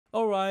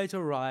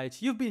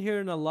Alright, you've been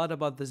hearing a lot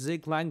about the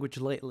Zig language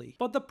lately.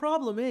 But the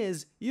problem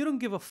is, you don't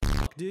give a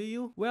fuck, do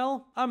you?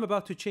 Well, I'm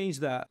about to change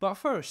that. But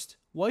first,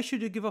 why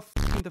should you give a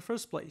fuck in the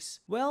first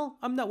place? Well,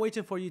 I'm not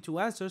waiting for you to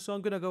answer, so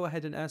I'm gonna go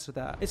ahead and answer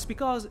that. It's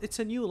because it's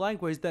a new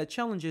language that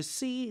challenges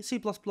C, C++,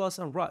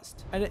 and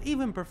Rust. And it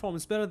even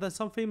performs better than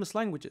some famous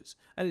languages.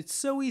 And it's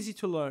so easy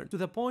to learn, to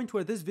the point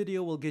where this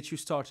video will get you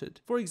started.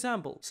 For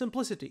example,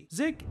 simplicity.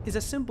 Zig is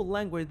a simple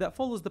language that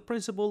follows the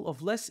principle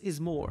of less is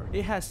more.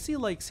 It has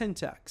C-like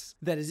syntax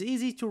that is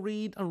easy to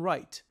read and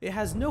write. It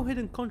has no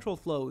hidden control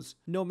flows,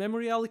 no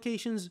memory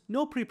allocations,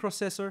 no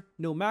preprocessor,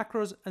 no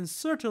macros, and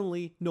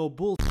certainly no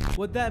bullshit.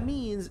 What that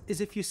means is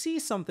if you see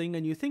something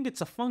and you think it's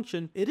a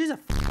function, it is a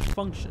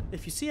function.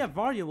 If you see a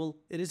variable,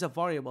 it is a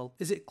variable.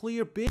 Is it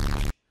clear,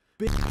 bitch?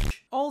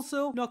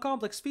 Also, no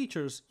complex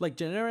features like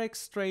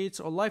generics,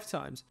 traits, or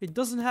lifetimes. It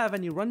doesn't have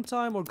any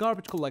runtime or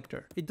garbage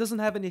collector. It doesn't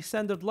have any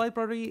standard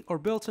library or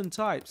built-in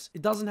types.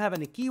 It doesn't have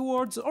any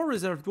keywords or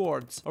reserved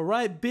words.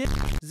 Alright,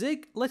 bitch?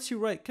 Zig lets you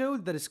write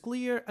code that is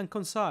clear and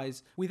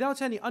concise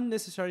without any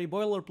unnecessary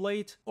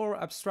boilerplate or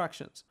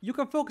abstractions. You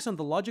can focus on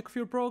the logic of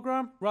your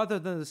program rather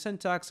than the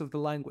syntax of the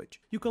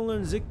language. You can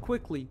learn Zig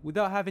quickly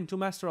without having to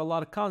master a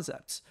lot of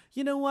concepts.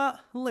 You know what?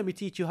 Let me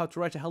teach you how to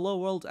write a Hello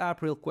World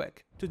app real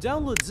quick. To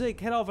download Zig,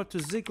 head over to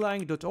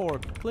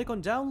ziglang.org. Click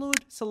on download,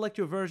 select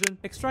your version,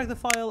 extract the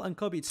file and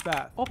copy its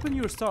path. Open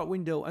your start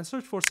window and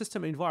search for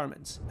system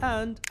environments.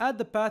 And add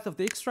the path of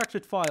the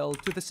extracted file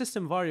to the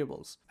system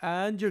variables.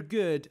 And you're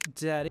good,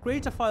 daddy.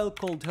 Create a file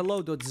called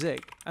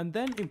hello.zig and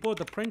then import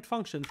the print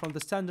function from the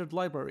standard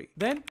library.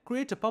 Then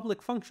create a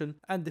public function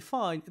and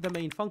define the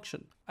main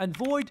function. And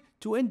void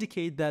to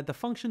indicate that the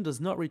function does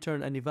not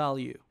return any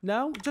value.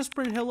 Now, just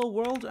print hello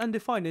world and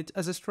define it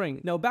as a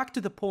string. Now back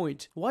to the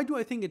point, why do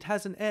I think it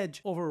has an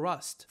edge over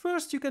Rust?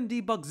 First, you can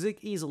debug Zig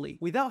easily,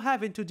 without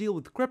having to deal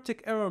with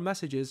cryptic error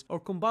messages or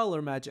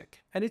compiler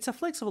magic. And it's a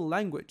flexible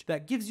language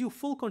that gives you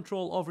full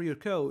control over your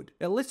code.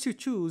 It lets you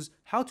choose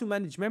how to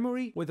manage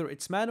memory, whether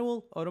it's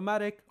manual,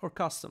 automatic, or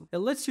custom. It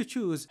lets you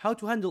choose how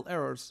to handle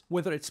errors,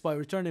 whether it's by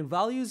returning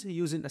values,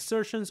 using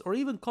assertions, or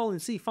even calling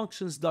C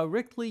functions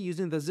directly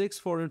using the Zig's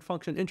foreign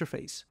function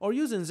interface, or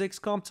using Zig's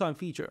comp time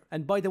feature.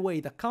 And by the way,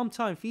 the comp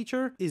time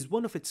feature is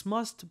one of its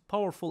most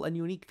powerful and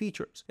unique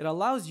features. It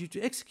allows you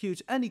to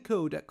execute any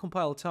code at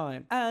compile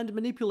time and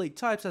manipulate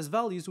types as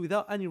values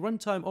without any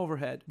runtime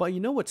overhead. But you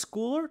know what's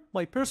cooler?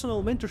 My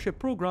personal mentorship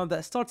program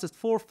that starts at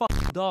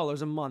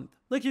 $4 a month.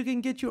 Like, you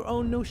can get your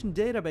own Notion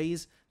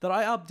database that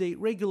I update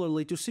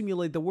regularly to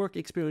simulate the work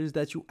experience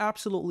that you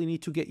absolutely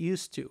need to get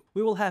used to.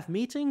 We will have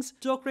meetings,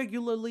 talk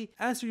regularly,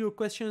 answer your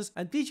questions,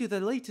 and teach you the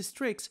latest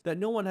tricks that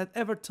no one had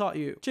ever taught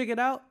you. Check it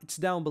out, it's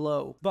down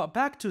below. But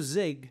back to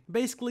Zig.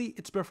 Basically,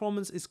 its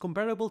performance is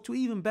comparable to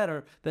even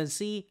better than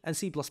C and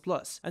C++.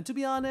 And to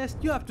be honest,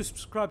 you have to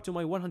subscribe to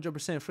my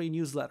 100% free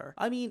newsletter.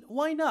 I mean,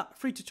 why not?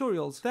 Free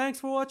tutorials. Thanks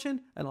for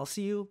watching, and I'll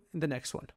see you in the next one.